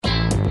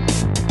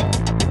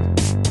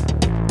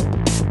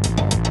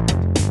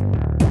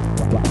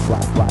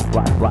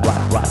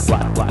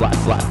Blast the right.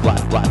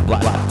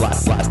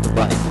 Blast the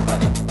right.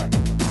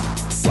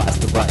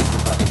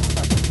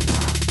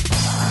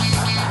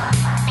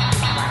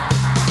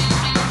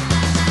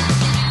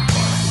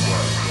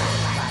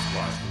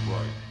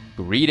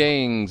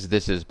 Greetings,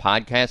 this is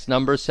podcast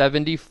number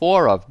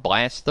 74 of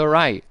Blast the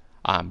Right.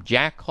 I'm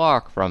Jack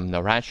Clark from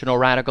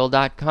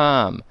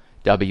TheRationalRadical.com,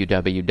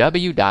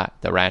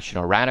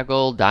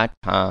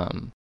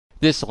 www.TheRationalRadical.com.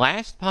 This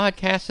last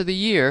podcast of the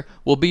year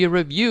will be a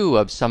review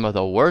of some of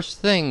the worst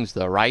things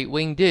the right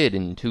wing did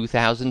in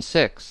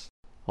 2006.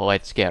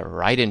 Let's get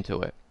right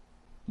into it.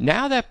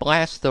 Now that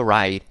Blast the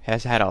Right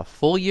has had a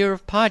full year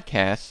of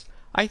podcasts,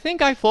 I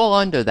think I fall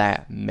under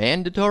that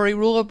mandatory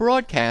rule of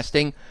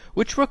broadcasting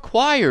which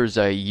requires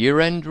a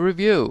year-end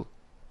review.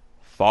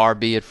 Far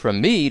be it from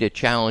me to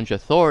challenge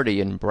authority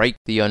and break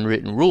the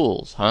unwritten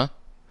rules, huh?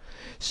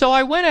 So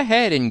I went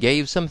ahead and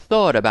gave some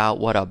thought about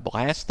what a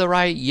Blast the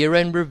Right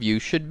year-end review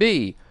should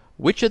be.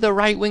 Which of the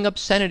right-wing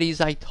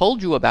obscenities I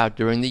told you about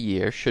during the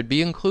year should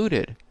be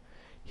included.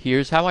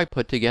 Here's how I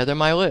put together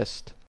my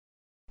list.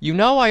 You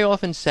know I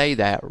often say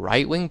that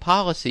right-wing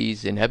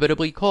policies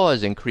inevitably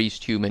cause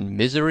increased human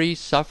misery,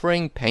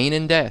 suffering, pain,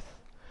 and death.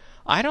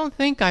 I don't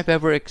think I've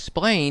ever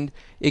explained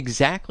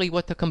exactly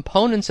what the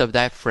components of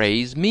that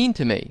phrase mean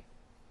to me.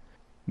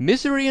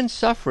 Misery and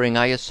suffering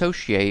I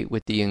associate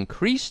with the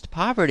increased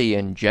poverty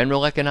and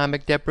general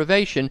economic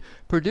deprivation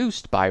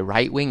produced by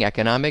right-wing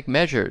economic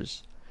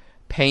measures.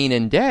 Pain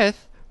and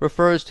death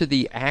refers to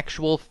the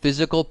actual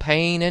physical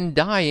pain and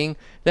dying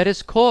that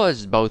is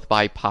caused both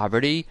by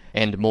poverty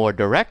and, more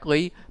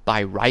directly,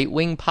 by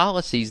right-wing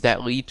policies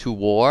that lead to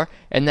war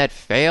and that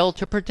fail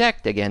to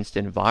protect against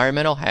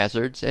environmental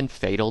hazards and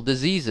fatal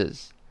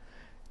diseases.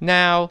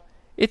 Now,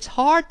 it's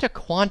hard to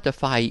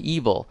quantify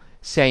evil,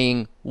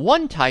 saying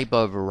one type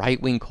of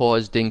right-wing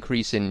caused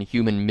increase in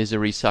human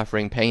misery,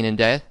 suffering, pain, and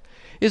death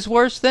is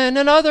worse than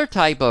another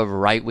type of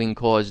right-wing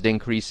caused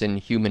increase in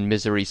human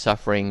misery,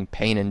 suffering,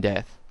 pain, and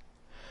death.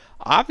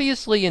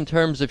 Obviously, in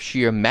terms of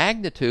sheer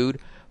magnitude,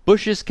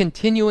 Bush's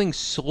continuing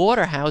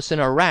slaughterhouse in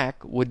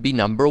Iraq would be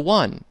number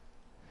one.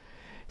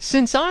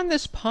 Since on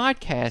this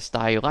podcast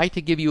I like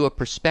to give you a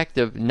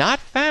perspective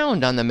not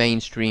found on the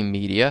mainstream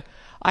media,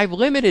 I've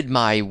limited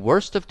my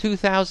worst of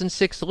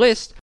 2006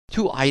 list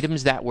to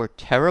items that were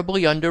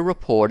terribly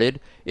underreported,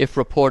 if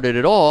reported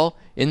at all,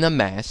 in the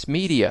mass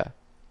media.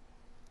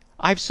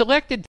 I've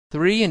selected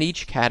 3 in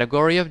each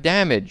category of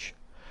damage.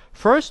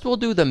 First, we'll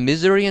do the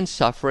misery and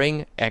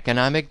suffering,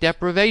 economic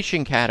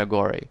deprivation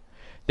category.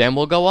 Then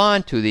we'll go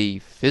on to the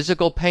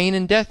physical pain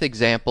and death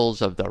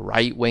examples of the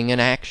right wing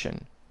in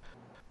action.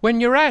 When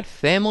you're at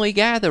family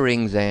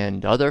gatherings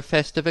and other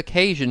festive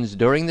occasions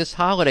during this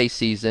holiday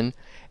season,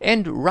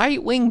 and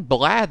right-wing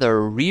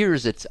blather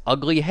rears its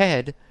ugly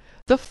head,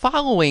 the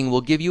following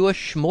will give you a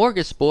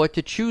smorgasbord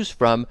to choose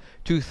from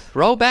to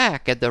throw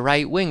back at the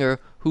right-winger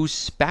who's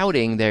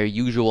spouting their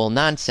usual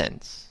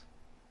nonsense.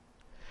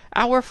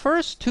 Our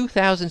first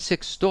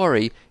 2006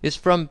 story is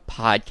from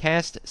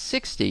Podcast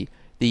 60,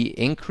 The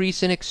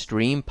Increase in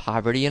Extreme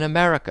Poverty in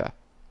America.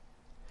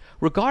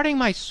 Regarding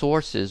my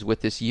sources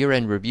with this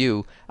year-end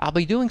review, I'll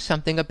be doing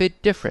something a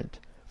bit different.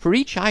 For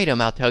each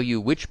item, I'll tell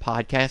you which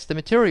podcast the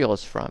material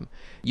is from.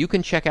 You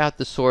can check out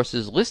the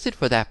sources listed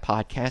for that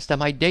podcast on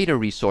my data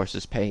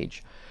resources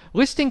page.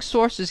 Listing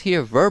sources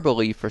here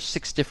verbally for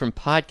 6 different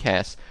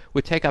podcasts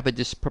would take up a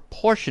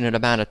disproportionate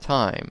amount of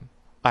time.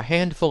 A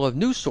handful of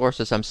new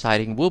sources I'm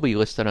citing will be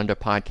listed under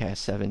podcast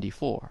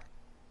 74.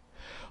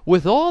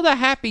 With all the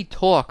happy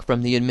talk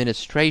from the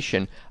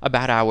administration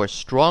about our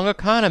strong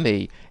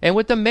economy, and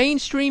with the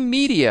mainstream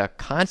media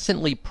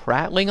constantly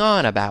prattling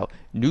on about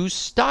new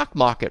stock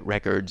market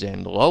records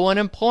and low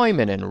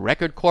unemployment and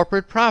record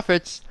corporate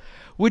profits,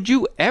 would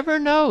you ever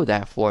know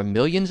that for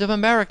millions of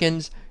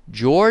Americans,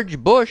 George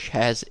Bush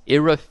has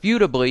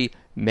irrefutably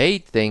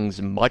made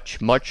things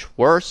much, much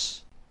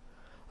worse?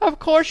 Of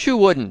course you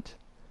wouldn't.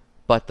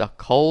 But the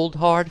cold,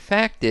 hard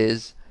fact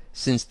is,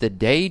 since the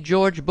day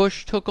George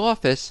Bush took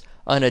office,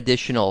 an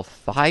additional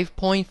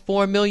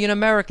 5.4 million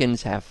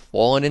Americans have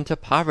fallen into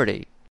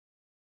poverty.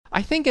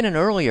 I think in an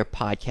earlier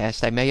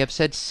podcast I may have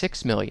said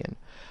 6 million.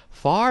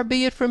 Far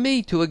be it from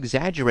me to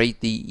exaggerate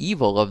the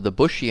evil of the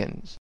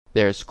Bushians.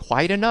 There's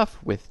quite enough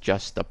with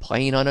just the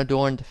plain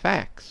unadorned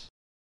facts.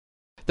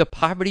 The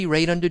poverty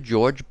rate under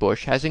George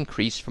Bush has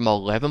increased from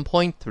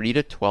 11.3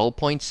 to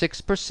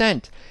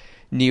 12.6%.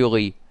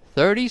 Nearly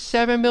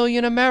 37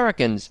 million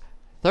Americans,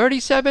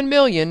 37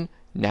 million,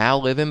 now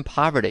live in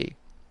poverty.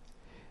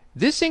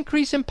 This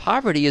increase in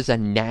poverty is a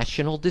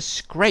national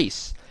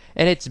disgrace,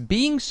 and its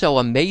being so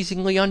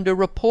amazingly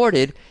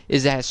underreported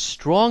is as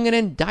strong an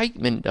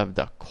indictment of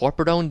the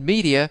corporate-owned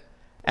media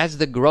as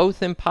the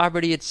growth in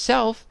poverty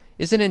itself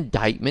is an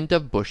indictment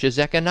of Bush's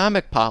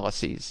economic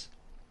policies.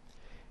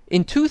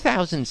 In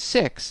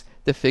 2006,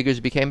 the figures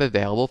became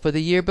available for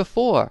the year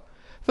before.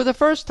 For the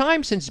first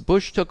time since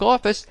Bush took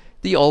office,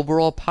 the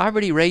overall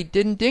poverty rate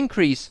didn't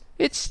increase.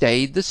 It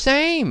stayed the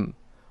same.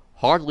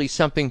 Hardly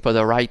something for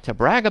the right to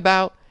brag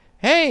about.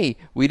 Hey,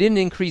 we didn't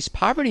increase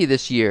poverty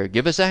this year.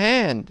 Give us a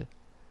hand.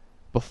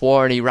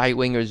 Before any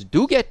right-wingers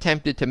do get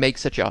tempted to make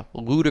such a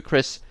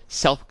ludicrous,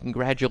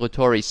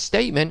 self-congratulatory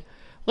statement,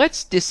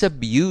 let's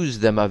disabuse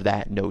them of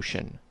that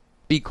notion.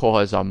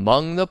 Because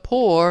among the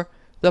poor,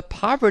 the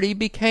poverty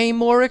became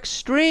more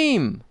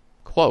extreme.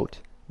 Quote,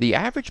 the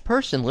average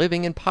person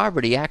living in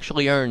poverty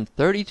actually earned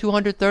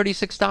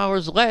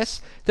 $3,236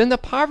 less than the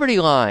poverty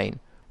line,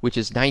 which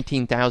is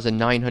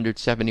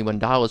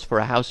 $19,971 for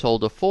a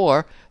household of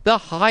four, the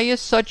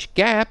highest such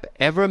gap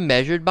ever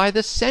measured by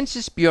the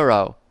Census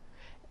Bureau.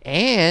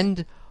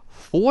 And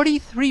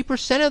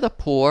 43% of the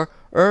poor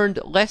earned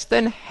less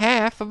than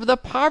half of the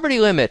poverty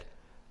limit.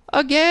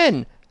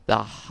 Again,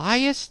 the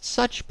highest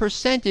such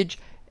percentage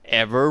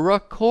ever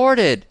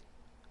recorded.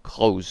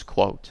 Close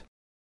quote.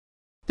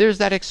 There's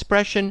that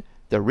expression,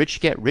 the rich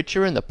get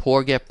richer and the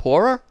poor get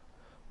poorer.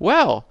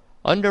 Well,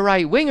 under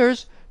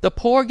right-wingers, the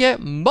poor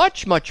get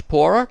much, much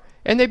poorer,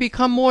 and they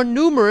become more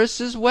numerous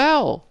as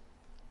well.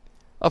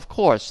 Of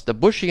course, the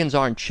Bushians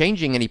aren't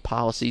changing any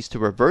policies to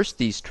reverse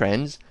these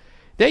trends.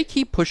 They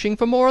keep pushing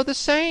for more of the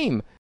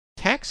same,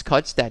 tax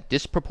cuts that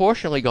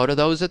disproportionately go to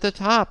those at the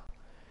top.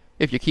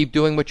 If you keep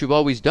doing what you've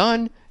always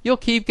done, you'll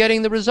keep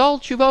getting the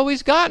results you've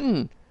always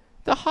gotten.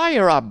 The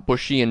higher-up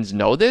Bushians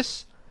know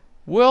this.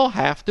 We'll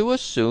have to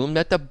assume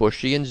that the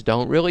Bushians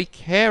don't really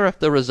care if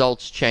the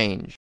results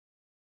change.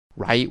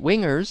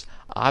 Right-wingers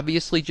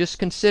obviously just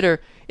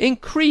consider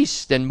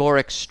increased and more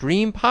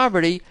extreme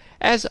poverty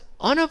as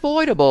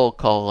unavoidable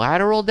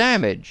collateral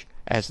damage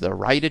as the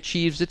right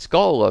achieves its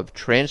goal of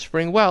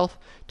transferring wealth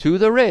to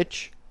the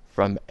rich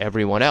from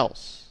everyone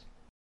else.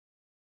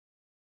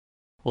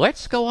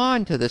 Let's go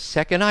on to the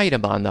second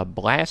item on the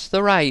Blast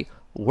the Right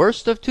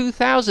Worst of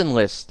 2000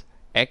 list,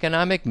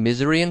 Economic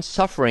Misery and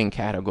Suffering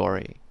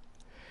category.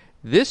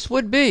 This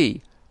would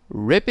be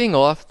ripping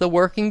off the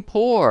working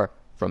poor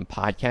from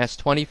Podcast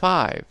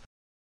 25.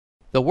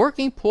 The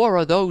working poor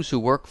are those who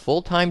work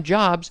full-time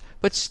jobs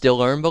but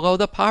still earn below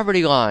the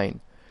poverty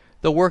line.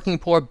 The working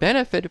poor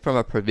benefit from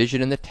a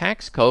provision in the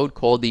tax code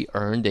called the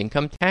Earned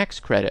Income Tax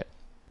Credit.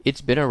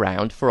 It's been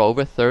around for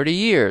over 30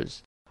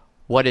 years.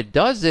 What it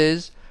does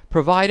is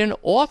provide an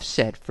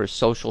offset for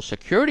Social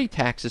Security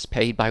taxes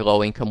paid by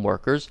low-income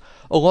workers,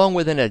 along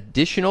with an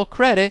additional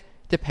credit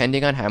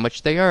depending on how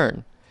much they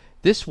earn.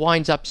 This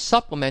winds up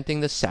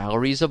supplementing the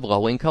salaries of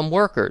low-income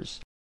workers.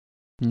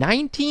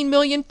 19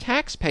 million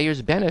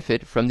taxpayers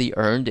benefit from the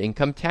Earned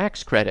Income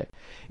Tax Credit.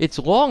 It's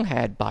long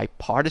had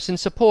bipartisan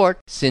support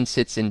since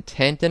its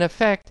intent and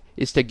effect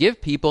is to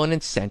give people an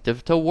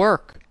incentive to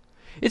work.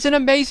 It's an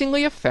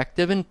amazingly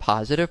effective and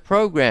positive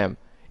program.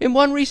 In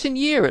one recent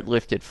year, it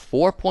lifted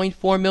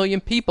 4.4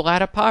 million people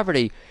out of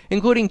poverty,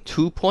 including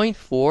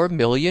 2.4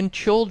 million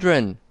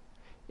children.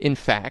 In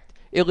fact,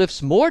 it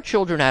lifts more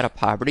children out of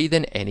poverty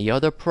than any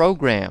other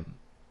program.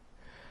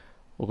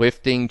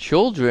 Lifting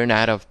children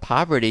out of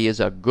poverty is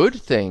a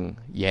good thing,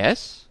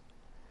 yes?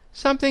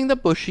 Something the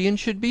Bushians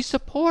should be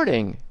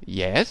supporting,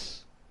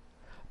 yes?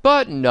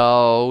 But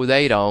no,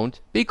 they don't,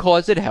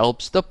 because it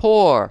helps the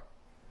poor.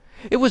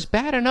 It was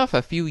bad enough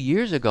a few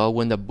years ago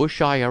when the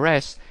Bush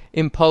IRS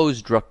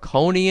imposed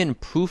draconian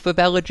proof of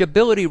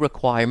eligibility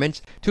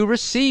requirements to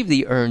receive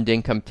the Earned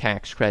Income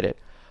Tax Credit,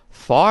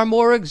 far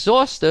more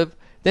exhaustive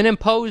than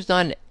imposed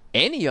on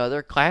any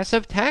other class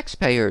of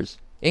taxpayers,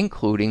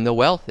 including the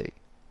wealthy.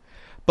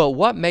 But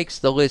what makes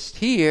the list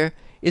here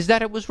is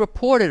that it was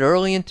reported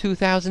early in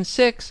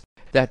 2006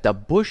 that the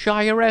Bush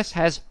IRS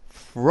has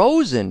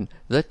frozen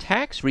the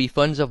tax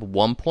refunds of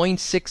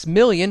 1.6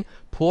 million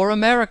poor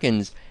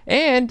Americans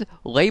and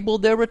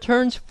labeled their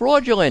returns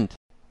fraudulent.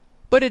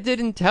 But it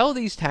didn't tell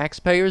these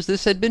taxpayers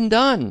this had been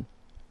done.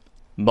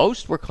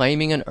 Most were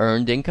claiming an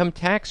Earned Income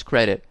Tax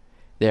Credit.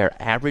 Their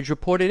average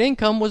reported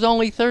income was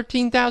only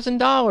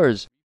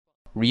 $13,000.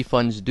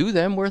 Refunds due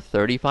them were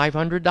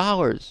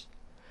 $3,500.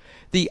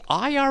 The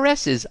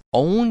IRS's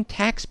own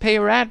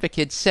taxpayer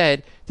advocate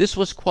said this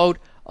was, quote,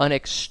 an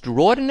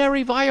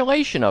extraordinary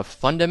violation of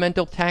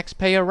fundamental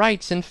taxpayer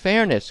rights and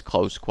fairness,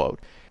 close quote.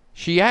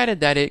 She added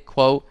that it,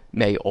 quote,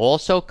 may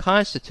also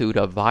constitute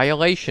a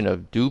violation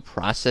of due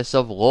process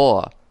of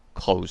law,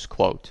 close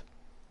quote.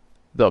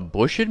 The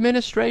Bush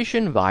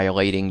administration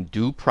violating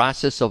due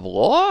process of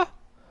law?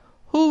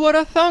 Who would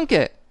have thunk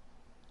it?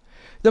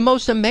 The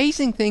most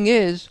amazing thing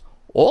is,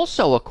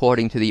 also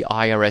according to the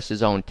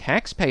IRS's own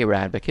taxpayer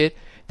advocate,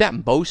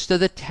 that most of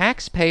the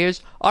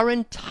taxpayers are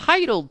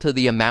entitled to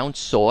the amount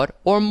sought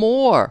or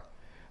more.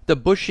 The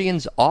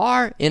Bushians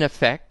are, in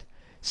effect,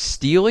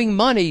 stealing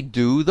money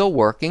due the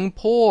working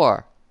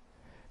poor.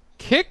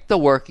 Kick the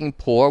working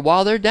poor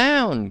while they're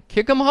down.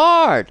 Kick 'em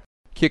hard.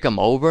 Kick 'em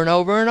over and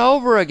over and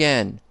over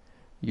again.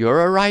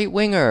 You're a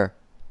right-winger.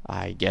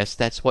 I guess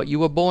that's what you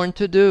were born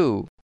to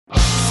do.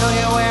 So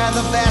you wear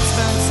the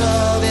vestments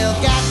of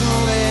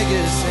ill-gotten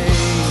legacy,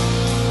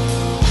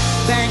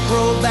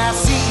 bankrolled by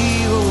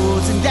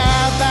CEOs,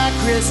 endowed by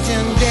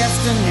Christian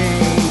destiny.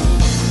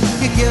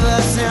 You give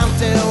us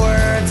empty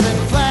words and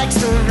flags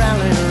to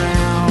rally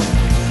around,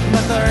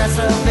 but the rest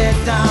of it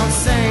don't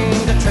seem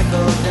to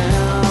trickle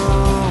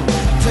down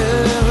to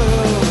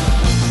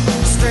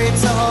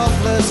streets of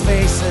hopeless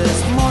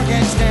faces,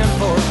 mortgage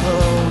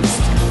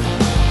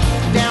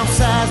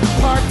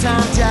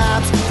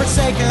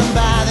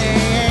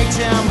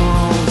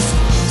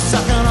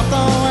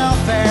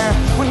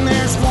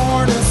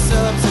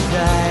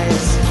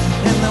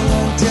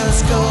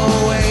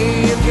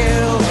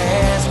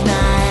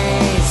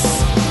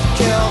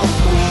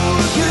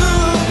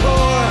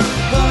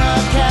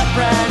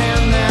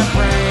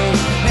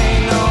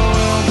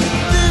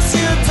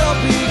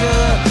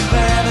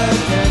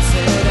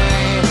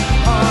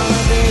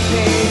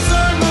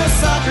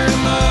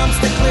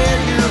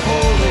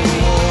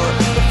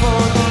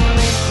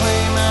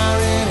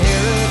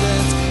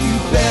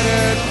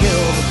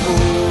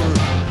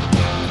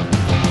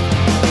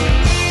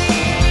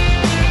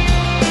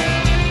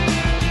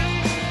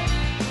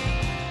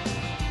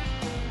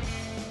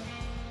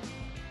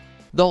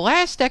The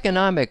last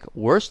economic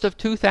worst of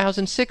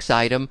 2006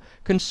 item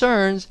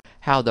concerns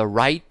how the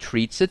right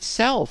treats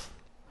itself.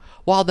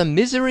 While the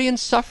misery and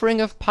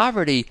suffering of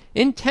poverty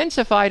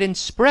intensified and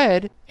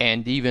spread,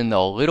 and even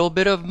the little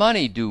bit of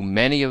money due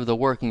many of the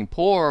working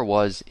poor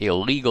was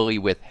illegally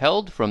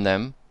withheld from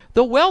them,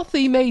 the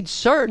wealthy made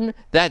certain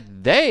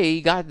that they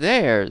got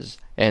theirs,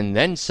 and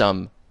then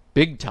some,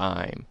 big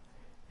time.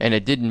 And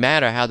it didn't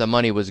matter how the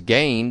money was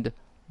gained.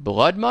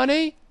 Blood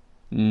money?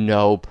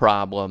 No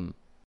problem.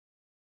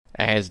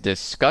 As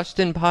discussed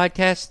in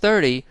Podcast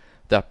 30,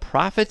 the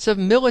profits of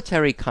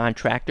military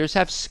contractors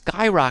have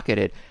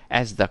skyrocketed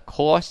as the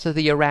cost of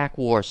the Iraq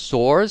War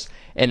soars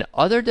and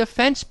other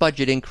defense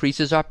budget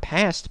increases are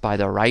passed by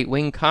the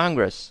right-wing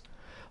Congress.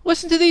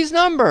 Listen to these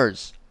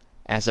numbers.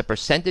 As a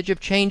percentage of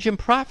change in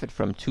profit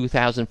from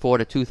 2004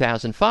 to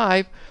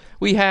 2005,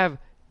 we have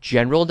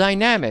General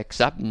Dynamics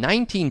up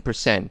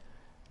 19%,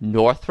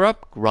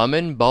 Northrop,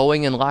 Grumman,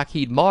 Boeing, and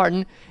Lockheed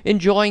Martin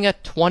enjoying a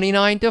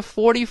 29 to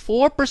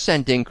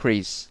 44%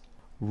 increase.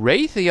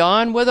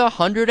 Raytheon with a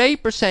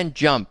 108%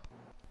 jump.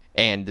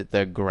 And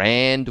the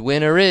grand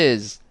winner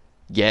is,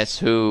 guess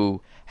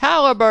who?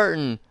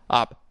 Halliburton,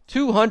 up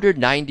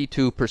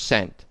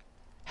 292%.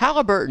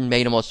 Halliburton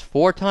made almost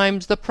 4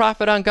 times the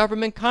profit on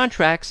government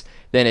contracts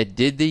than it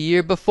did the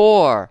year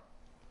before.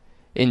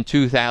 In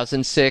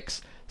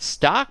 2006,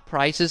 stock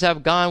prices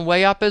have gone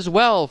way up as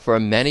well for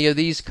many of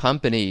these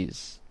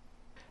companies.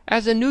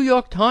 As a New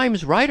York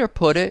Times writer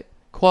put it,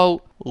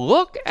 quote,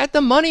 "Look at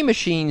the money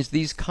machines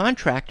these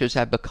contractors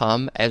have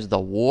become as the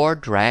war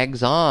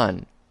drags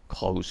on."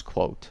 Close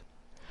quote.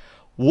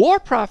 War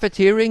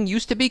profiteering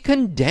used to be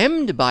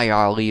condemned by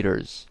our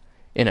leaders.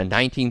 In a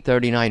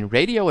 1939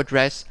 radio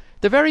address,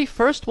 the very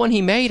first one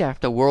he made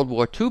after World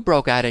War II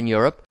broke out in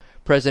Europe,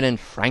 President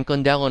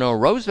Franklin Delano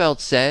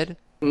Roosevelt said,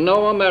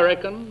 "No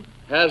American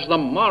has the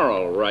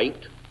moral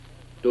right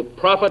to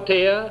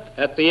profiteer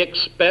at the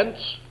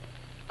expense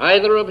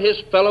either of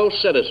his fellow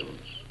citizens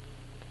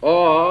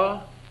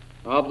or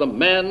of the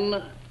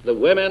men, the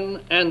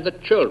women, and the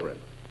children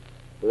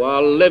who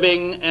are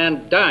living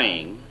and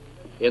dying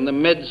in the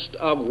midst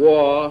of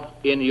war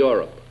in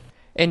Europe."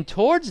 And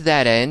towards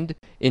that end,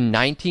 in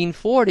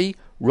 1940,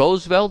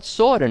 Roosevelt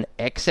sought an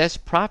excess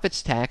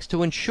profits tax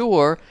to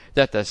ensure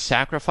that the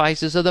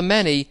sacrifices of the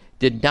many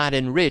did not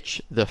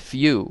enrich the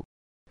few.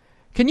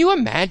 Can you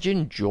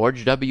imagine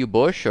George W.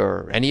 Bush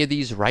or any of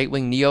these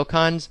right-wing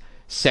neocons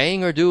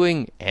saying or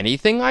doing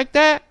anything like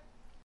that?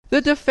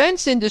 The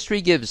defense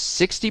industry gives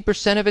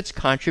 60% of its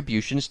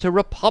contributions to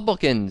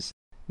Republicans.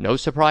 No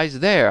surprise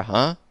there,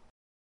 huh?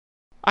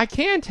 I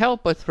can't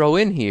help but throw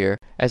in here,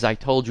 as I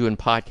told you in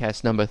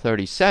podcast number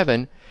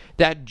 37,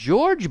 that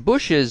George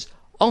Bush's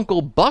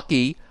Uncle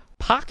Bucky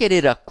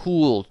pocketed a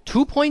cool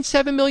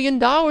 $2.7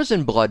 million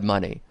in blood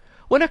money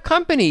when a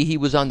company he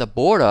was on the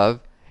board of,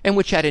 and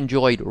which had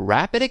enjoyed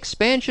rapid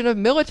expansion of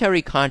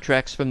military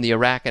contracts from the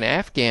Iraq and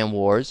Afghan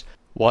wars,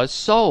 was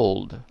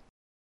sold.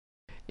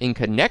 In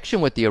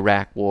connection with the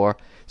Iraq War,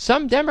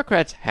 some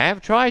Democrats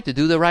have tried to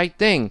do the right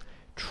thing,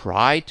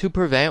 tried to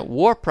prevent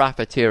war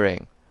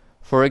profiteering.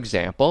 For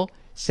example,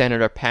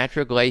 Senator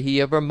Patrick Leahy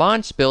of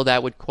Vermont's bill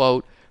that would,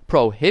 quote,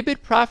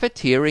 "prohibit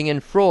profiteering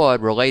and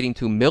fraud relating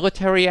to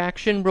military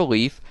action,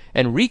 relief,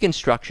 and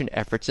reconstruction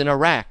efforts in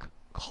Iraq,"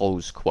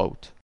 close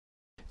quote.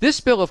 This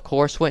bill, of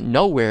course, went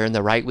nowhere in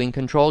the right-wing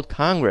controlled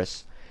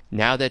Congress.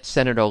 Now that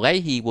Senator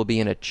Leahy will be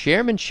in a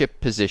chairmanship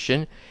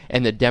position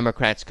and the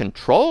Democrats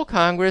control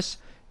Congress,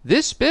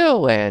 this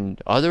bill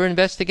and other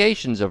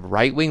investigations of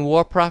right-wing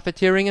war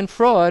profiteering and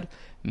fraud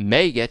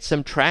may get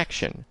some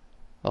traction.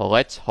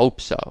 Let's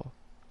hope so.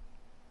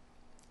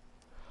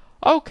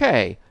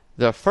 Okay,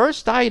 the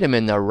first item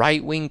in the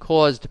right-wing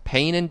caused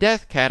pain and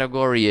death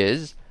category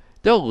is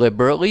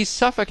deliberately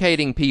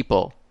suffocating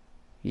people.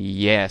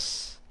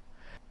 Yes.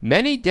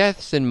 Many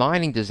deaths in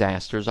mining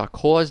disasters are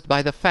caused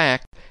by the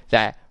fact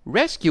that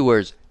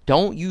rescuers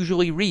don't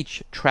usually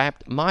reach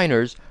trapped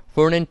miners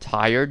for an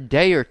entire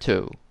day or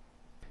two.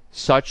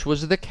 Such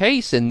was the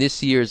case in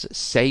this year's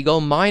Sago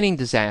mining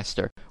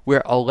disaster,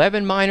 where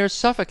 11 miners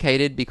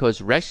suffocated because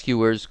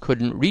rescuers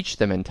couldn't reach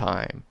them in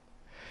time.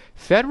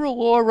 Federal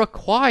law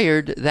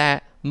required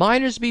that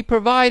miners be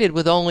provided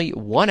with only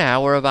 1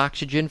 hour of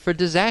oxygen for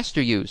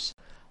disaster use,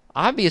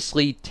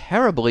 obviously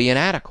terribly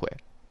inadequate.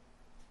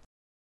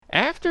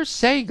 After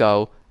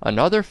Sago,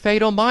 another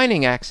fatal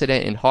mining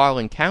accident in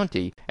Harlan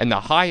County, and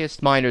the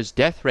highest miner's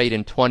death rate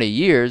in 20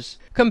 years,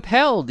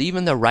 compelled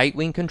even the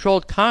right-wing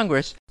controlled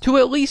Congress to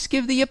at least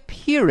give the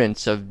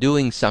appearance of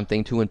doing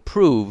something to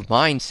improve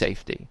mine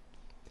safety.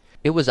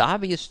 It was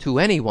obvious to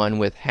anyone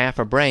with half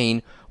a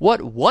brain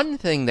what one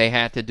thing they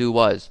had to do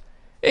was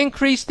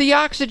increase the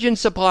oxygen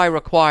supply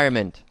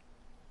requirement.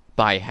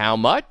 By how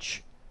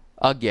much?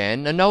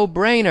 Again, a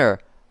no-brainer.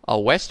 A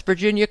West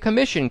Virginia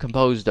commission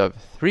composed of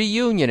 3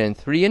 union and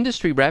 3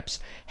 industry reps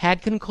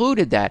had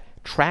concluded that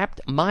trapped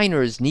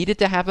miners needed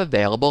to have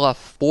available a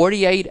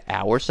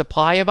 48-hour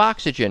supply of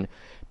oxygen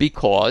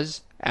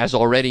because, as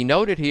already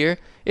noted here,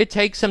 it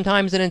takes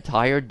sometimes an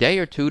entire day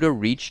or two to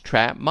reach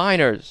trapped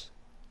miners.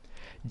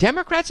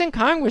 Democrats in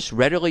Congress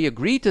readily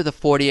agreed to the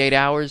 48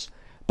 hours,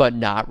 but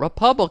not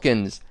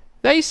Republicans.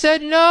 They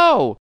said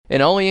no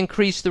and only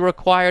increased the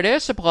required air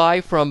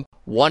supply from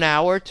 1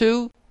 hour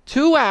to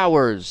 2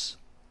 hours.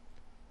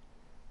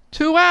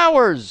 2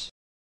 hours!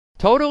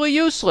 Totally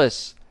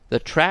useless. The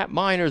trapped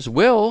miners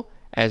will,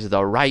 as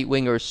the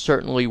right-wingers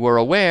certainly were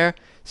aware,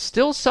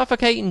 still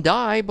suffocate and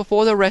die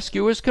before the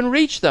rescuers can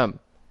reach them.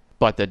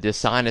 But the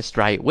dishonest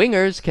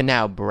right-wingers can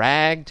now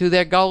brag to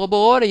their gullible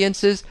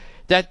audiences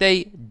that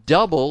they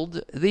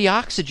doubled the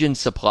oxygen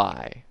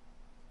supply.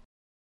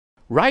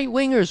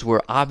 Right-wingers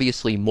were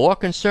obviously more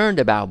concerned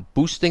about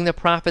boosting the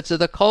profits of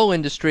the coal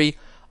industry,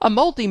 a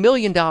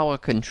multi-million-dollar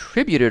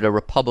contributor to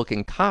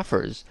Republican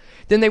coffers,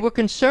 than they were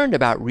concerned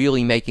about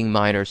really making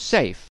miners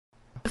safe.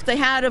 If they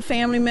had a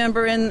family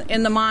member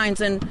in the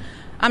mines, and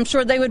I'm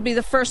sure they would be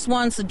the first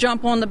ones to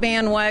jump on the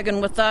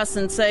bandwagon with us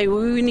and say,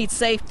 well, we need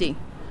safety.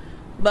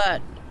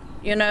 But,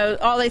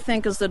 all they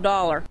think is the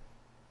dollar.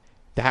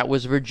 That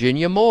was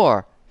Virginia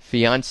Moore,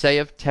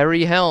 fiancée of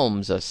Terry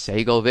Helms, a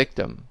Sago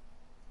victim.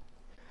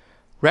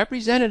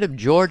 Representative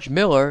George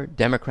Miller,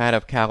 Democrat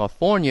of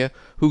California,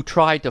 who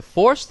tried to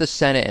force the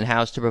Senate and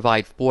House to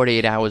provide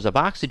 48 hours of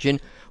oxygen,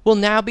 will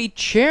now be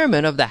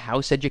chairman of the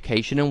House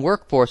Education and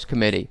Workforce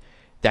Committee.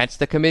 That's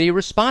the committee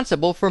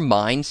responsible for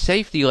mine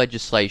safety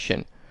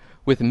legislation.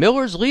 With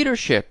Miller's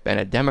leadership and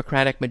a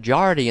Democratic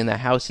majority in the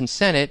House and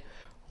Senate,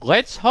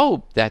 let's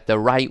hope that the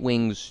right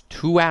wing's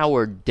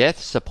 2-hour death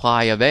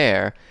supply of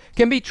air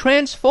can be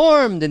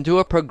transformed into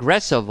a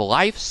progressive,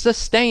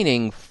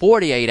 life-sustaining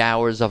 48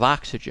 hours of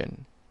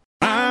oxygen.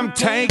 I'm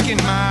taking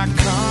my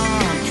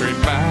country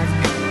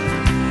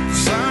back.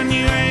 Son,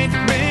 you ain't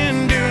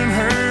been doing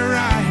her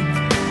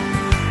right.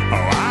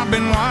 Oh, I've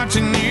been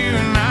watching you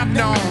and I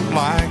don't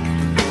like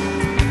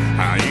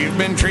how you've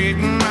been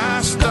treating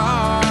my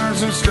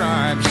stars and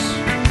stripes.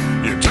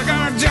 You took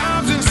our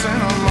jobs and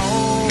sent them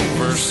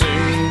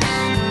overseas.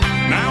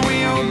 Now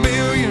we owe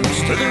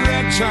billions to the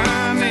red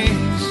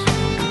Chinese.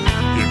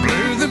 You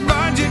blew the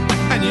budget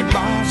and you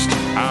botched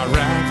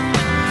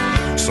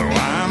Iraq. So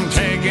I'm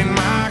taking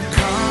my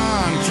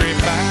country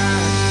back.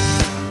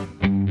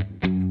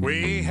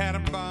 We had a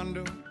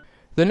bundle.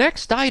 The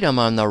next item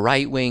on the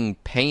right-wing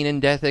Pain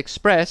and Death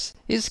Express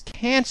is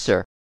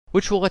cancer,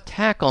 which will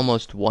attack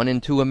almost 1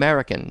 in 2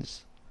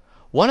 Americans.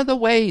 One of the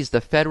ways the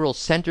Federal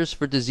Centers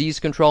for Disease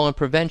Control and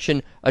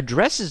Prevention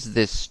addresses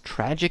this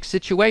tragic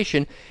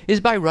situation is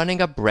by running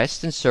a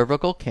breast and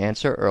cervical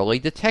cancer early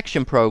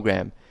detection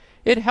program.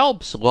 It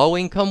helps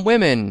low-income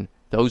women,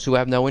 those who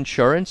have no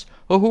insurance,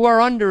 or who are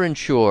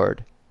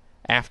underinsured.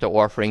 After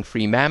offering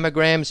free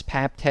mammograms,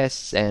 Pap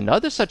tests, and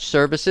other such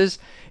services,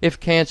 if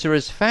cancer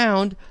is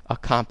found, a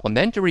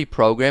complementary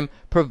program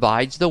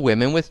provides the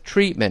women with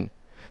treatment.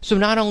 So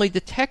not only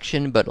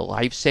detection, but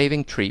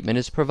life-saving treatment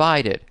is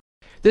provided.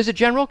 There's a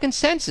general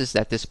consensus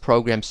that this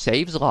program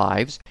saves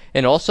lives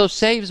and also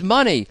saves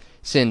money,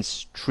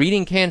 since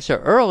treating cancer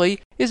early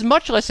is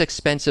much less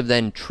expensive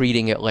than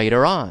treating it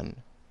later on.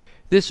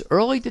 This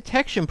early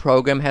detection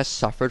program has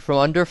suffered from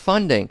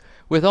underfunding,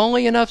 with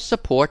only enough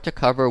support to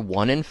cover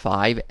 1 in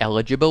 5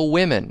 eligible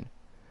women.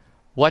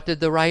 What did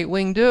the right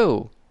wing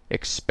do?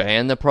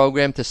 Expand the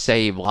program to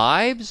save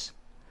lives?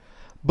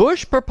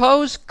 Bush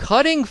proposed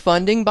cutting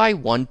funding by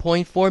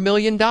 $1.4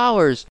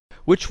 million,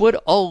 which would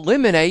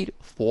eliminate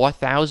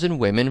 4,000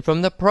 women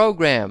from the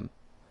program.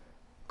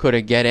 Could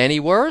it get any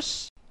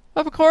worse?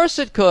 Of course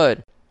it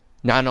could.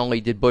 Not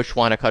only did Bush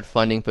want to cut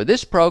funding for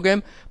this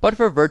program, but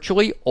for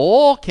virtually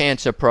all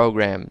cancer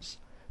programs.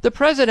 The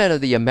president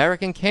of the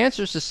American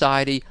Cancer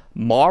Society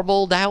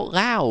marveled out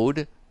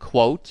loud,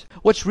 quote,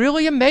 "What's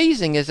really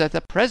amazing is that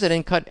the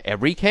president cut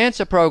every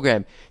cancer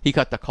program. He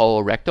cut the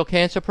colorectal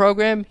cancer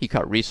program, he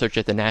cut research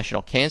at the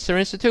National Cancer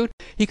Institute,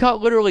 he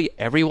cut literally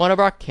every one of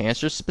our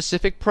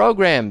cancer-specific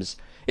programs.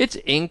 It's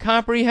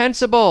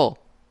incomprehensible,"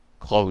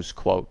 close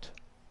quote.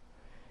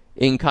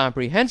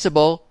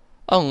 Incomprehensible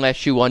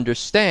unless you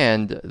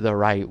understand the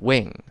right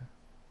wing.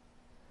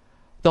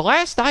 The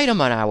last item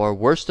on our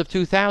Worst of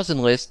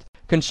 2000 list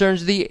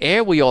concerns the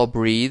air we all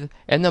breathe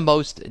and the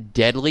most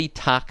deadly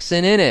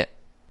toxin in it.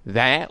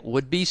 That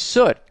would be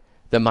soot,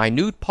 the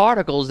minute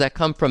particles that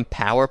come from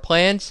power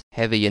plants,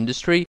 heavy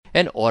industry,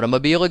 and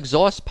automobile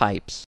exhaust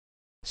pipes.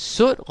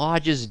 Soot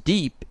lodges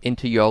deep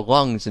into your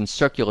lungs and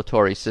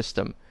circulatory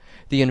system.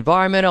 The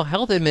Environmental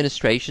Health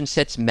Administration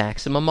sets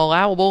maximum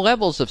allowable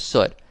levels of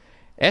soot.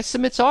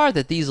 Estimates are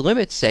that these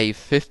limits save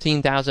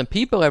 15,000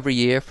 people every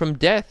year from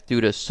death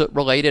due to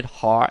soot-related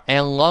heart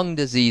and lung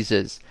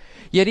diseases.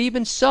 Yet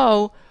even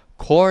so,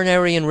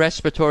 coronary and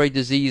respiratory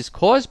disease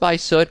caused by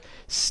soot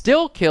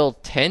still kill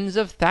tens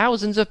of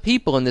thousands of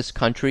people in this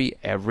country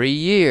every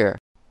year.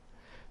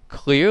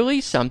 Clearly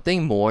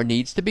something more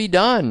needs to be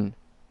done.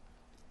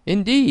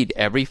 Indeed,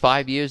 every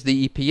 5 years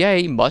the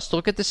EPA must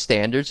look at the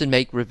standards and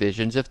make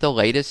revisions if the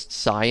latest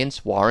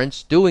science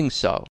warrants doing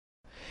so.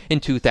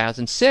 In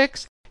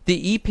 2006,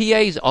 the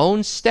EPA's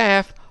own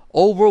staff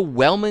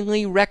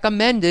overwhelmingly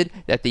recommended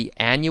that the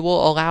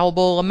annual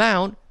allowable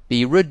amount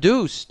be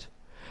reduced.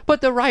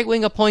 But the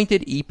right-wing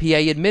appointed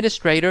EPA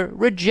administrator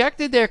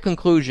rejected their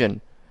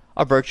conclusion.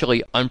 A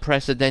virtually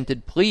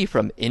unprecedented plea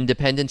from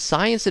independent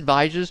science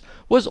advisors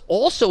was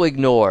also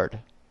ignored.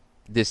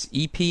 This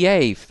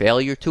EPA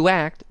failure to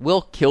act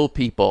will kill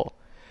people.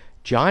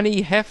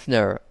 Johnny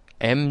Hefner,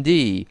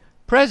 MD,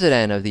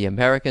 president of the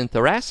American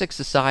Thoracic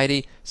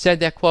Society, said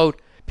that, quote,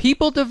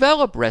 people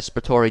develop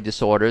respiratory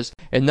disorders,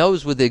 and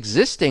those with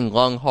existing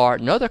lung, heart,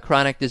 and other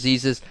chronic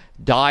diseases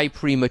die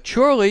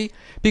prematurely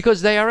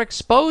because they are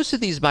exposed to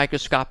these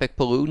microscopic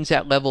pollutants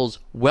at levels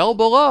well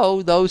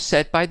below those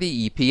set by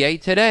the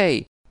EPA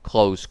today.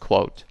 Close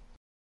quote.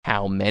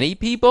 How many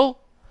people?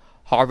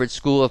 Harvard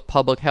School of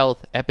Public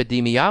Health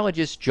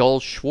epidemiologist Joel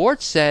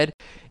Schwartz said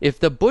if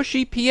the Bush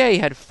EPA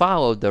had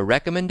followed the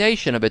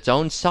recommendation of its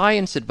own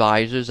science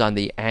advisors on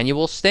the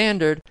annual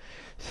standard,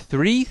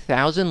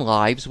 3,000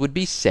 lives would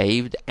be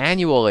saved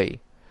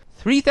annually.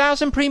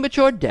 3,000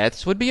 premature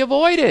deaths would be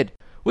avoided.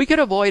 We could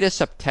avoid a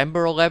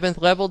September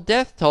 11th level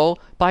death toll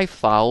by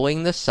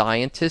following the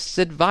scientists'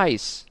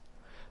 advice.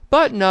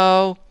 But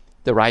no,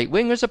 the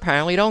right-wingers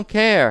apparently don't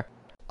care.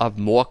 Of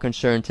more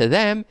concern to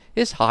them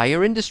is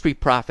higher industry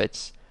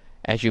profits.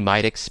 As you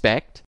might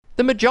expect,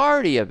 the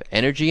majority of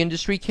energy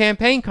industry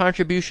campaign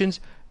contributions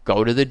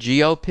go to the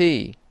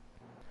GOP.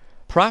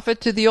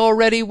 Profit to the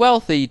already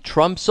wealthy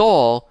trumps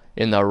all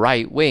in the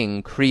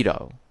right-wing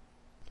credo.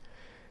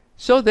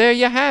 So there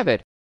you have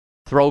it.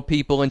 Throw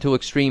people into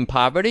extreme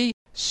poverty,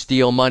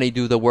 steal money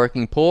to the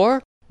working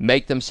poor,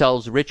 make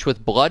themselves rich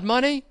with blood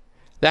money?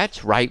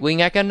 That's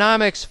right-wing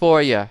economics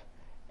for you.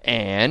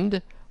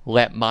 And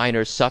let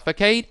minors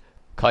suffocate,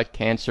 cut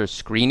cancer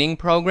screening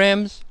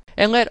programs,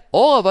 and let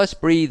all of us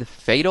breathe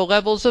fatal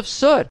levels of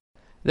soot.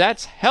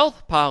 That's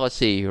health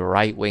policy,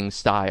 right-wing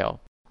style.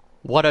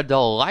 What a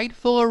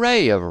delightful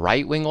array of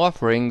right-wing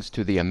offerings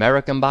to the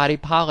American body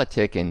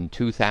politic in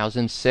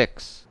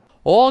 2006.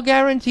 All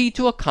guaranteed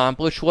to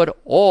accomplish what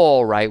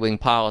all right-wing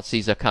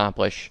policies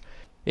accomplish: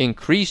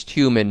 increased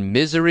human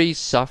misery,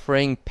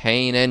 suffering,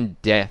 pain,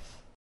 and death.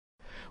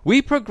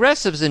 We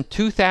progressives in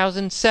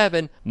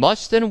 2007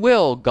 must and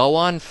will go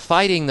on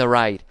fighting the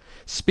right,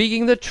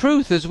 speaking the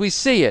truth as we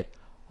see it,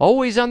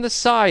 always on the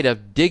side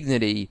of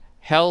dignity,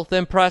 health,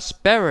 and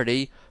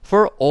prosperity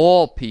for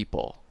all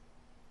people.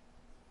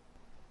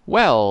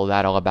 Well,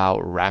 that'll about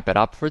wrap it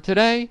up for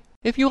today.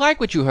 If you like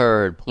what you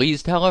heard,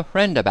 please tell a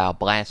friend about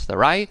Blast the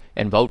Right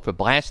and vote for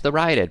Blast the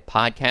Right at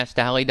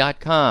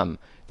podcastalley.com.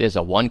 There's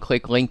a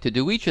one-click link to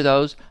do each of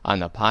those on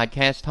the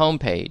podcast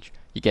homepage.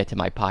 You get to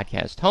my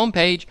podcast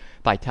homepage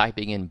by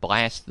typing in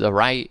Blast the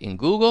Right in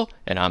Google,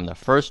 and I'm the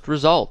first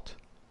result.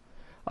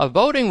 A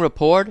voting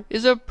report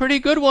is a pretty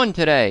good one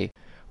today.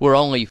 We're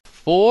only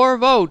 4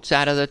 votes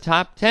out of the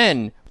top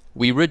 10.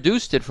 We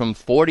reduced it from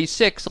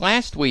 46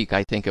 last week,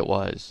 I think it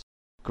was.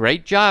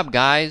 Great job,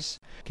 guys.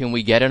 Can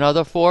we get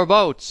another 4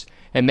 votes?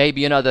 And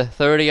maybe another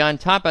 30 on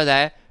top of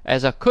that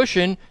as a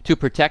cushion to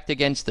protect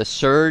against the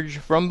surge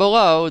from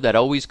below that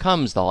always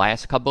comes the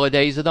last couple of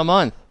days of the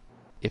month.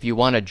 If you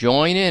want to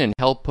join in and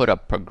help put a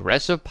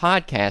progressive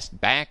podcast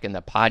back in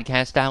the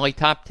Podcast Alley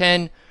Top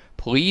 10,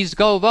 please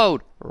go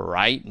vote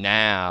right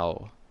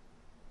now.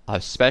 A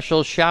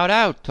special shout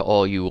out to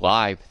all you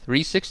Live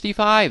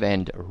 365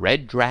 and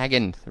Red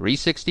Dragon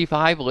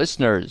 365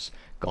 listeners.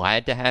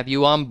 Glad to have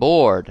you on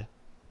board.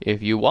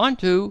 If you want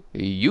to,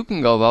 you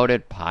can go vote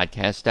at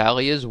Podcast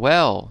Alley as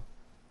well.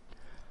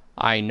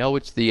 I know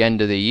it's the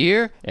end of the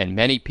year, and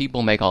many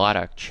people make a lot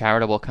of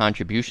charitable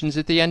contributions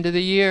at the end of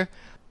the year.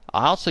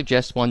 I'll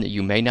suggest one that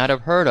you may not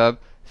have heard of,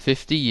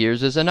 50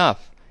 Years is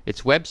Enough.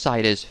 Its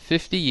website is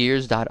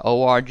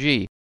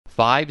 50years.org,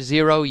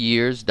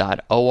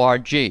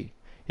 50years.org.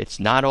 It's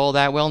not all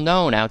that well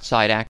known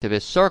outside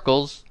activist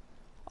circles.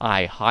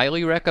 I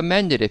highly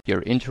recommend it if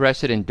you're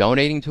interested in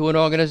donating to an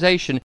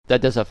organization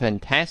that does a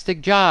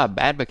fantastic job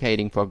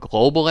advocating for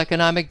global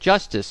economic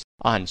justice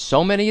on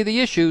so many of the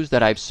issues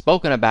that I've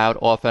spoken about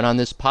often on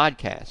this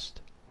podcast.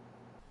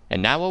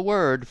 And now a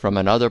word from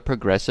another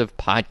progressive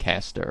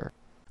podcaster.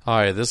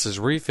 Hi, this is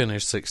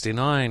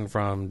Refinish69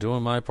 from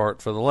Doing My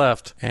Part for the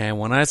Left. And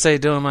when I say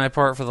doing my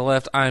part for the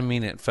left, I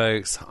mean it,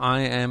 folks. I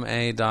am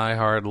a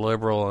diehard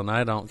liberal, and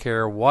I don't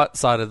care what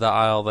side of the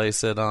aisle they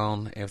sit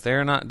on. If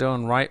they're not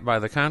doing right by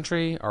the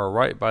country or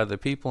right by the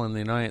people in the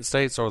United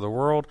States or the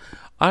world,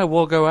 I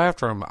will go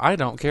after them. I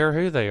don't care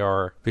who they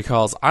are,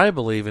 because I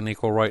believe in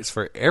equal rights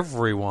for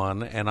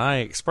everyone, and I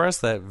express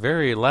that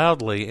very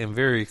loudly and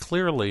very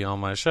clearly on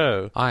my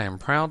show. I am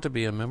proud to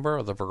be a member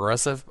of the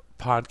Progressive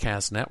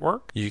Podcast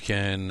Network. You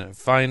can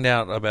find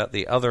out about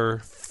the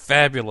other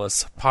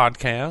fabulous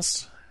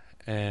podcasts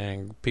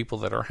and people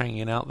that are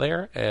hanging out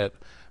there at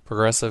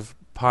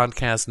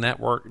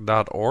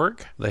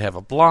progressivepodcastnetwork.org. They have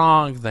a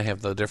blog. They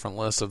have the different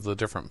list of the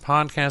different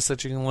podcasts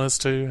that you can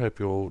listen to. Hope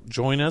you'll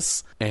join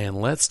us.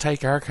 And let's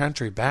take our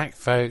country back,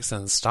 folks,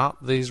 and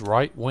stop these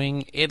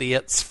right-wing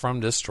idiots from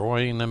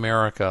destroying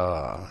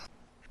America.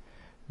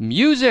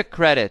 Music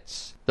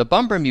credits. The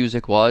bumper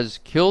music was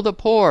Kill the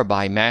Poor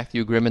by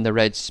Matthew Grimm and the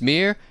Red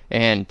Smear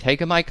and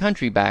Taking My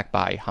Country Back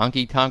by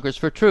Honky Tonkers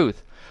for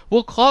Truth.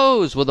 We'll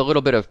close with a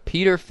little bit of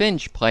Peter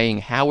Finch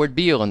playing Howard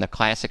Beale in the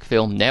Classic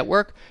Film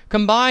Network,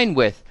 combined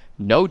with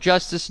No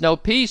Justice, No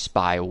Peace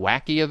by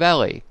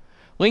Wacchiavelli.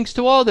 Links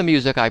to all the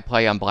music I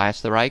play on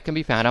Blast the Right can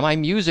be found on my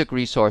music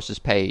resources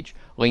page.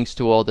 Links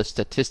to all the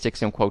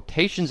statistics and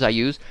quotations I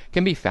use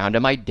can be found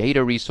on my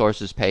data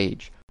resources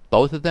page.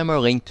 Both of them are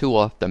linked to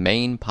off the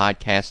main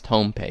podcast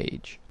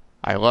homepage.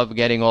 I love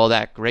getting all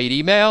that great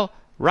email.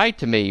 Write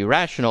to me,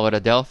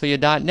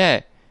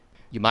 rational@adelphia.net.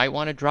 You might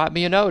want to drop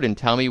me a note and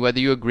tell me whether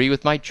you agree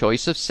with my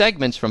choice of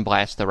segments from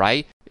Blast the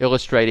Right,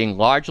 illustrating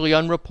largely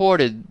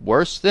unreported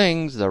worst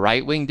things the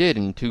right wing did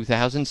in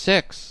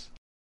 2006.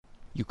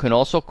 You can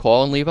also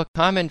call and leave a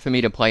comment for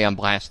me to play on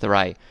Blast the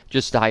Right.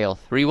 Just dial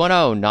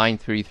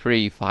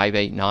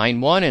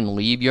 310-933-5891 and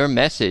leave your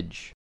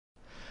message.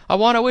 I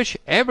want to wish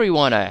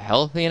everyone a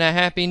healthy and a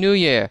happy new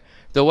year.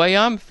 The way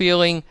I'm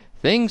feeling,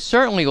 things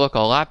certainly look a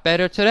lot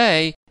better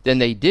today than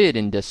they did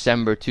in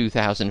December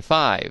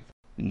 2005.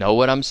 Know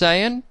what I'm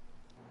saying?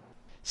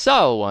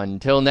 So,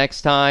 until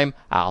next time,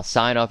 I'll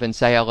sign off and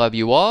say I love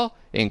you all,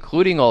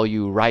 including all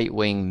you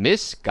right-wing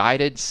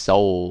misguided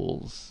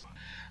souls.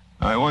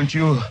 I want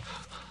you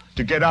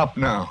to get up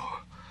now.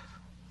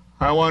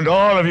 I want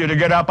all of you to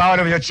get up out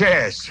of your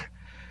chairs.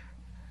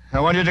 I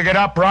want you to get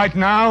up right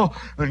now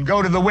and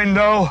go to the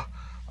window,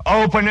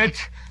 open it,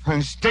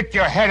 and stick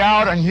your head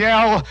out and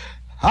yell,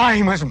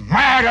 "I'm as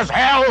mad as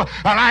hell,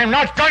 and I'm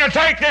not going to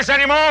take this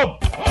anymore!"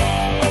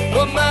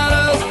 What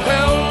matters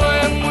hell